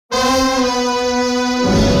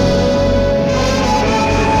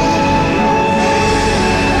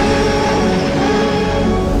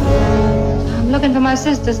looking for my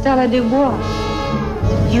sister, Stella DuBois.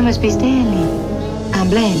 You must be Stanley. I'm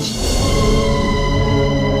Blanche.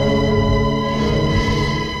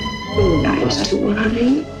 Nice to her,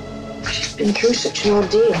 honey. She's been through such an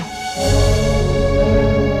ordeal.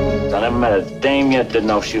 I never met a dame yet didn't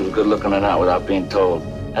know if she was good looking or not without being told.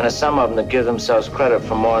 And there's some of them that give themselves credit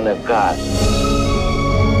for more than they've got.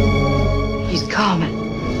 He's common.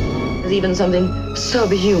 There's even something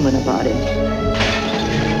subhuman about him.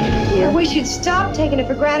 I wish you'd stop taking it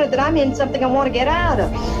for granted that I'm in something I want to get out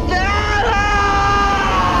of.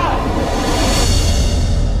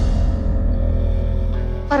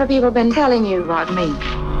 What have people been telling you about me?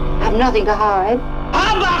 I have nothing to hide.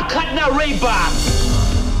 How about cutting a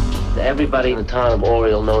rebar? Everybody in the town of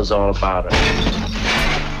Oriel knows all about her.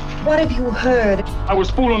 What have you heard? I was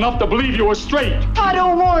fool enough to believe you were straight. I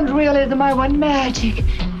don't want realism, I want magic.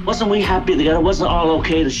 Wasn't we happy that it wasn't all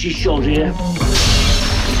okay that she showed here?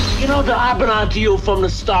 You know that I've been on to you from the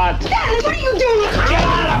start. Stanley, what are you doing? Get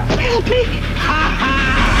out of Help me! Ha ha!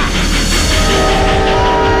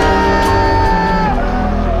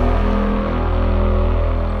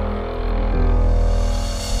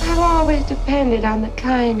 I've always depended on the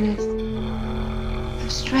kindness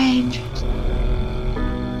of strangers.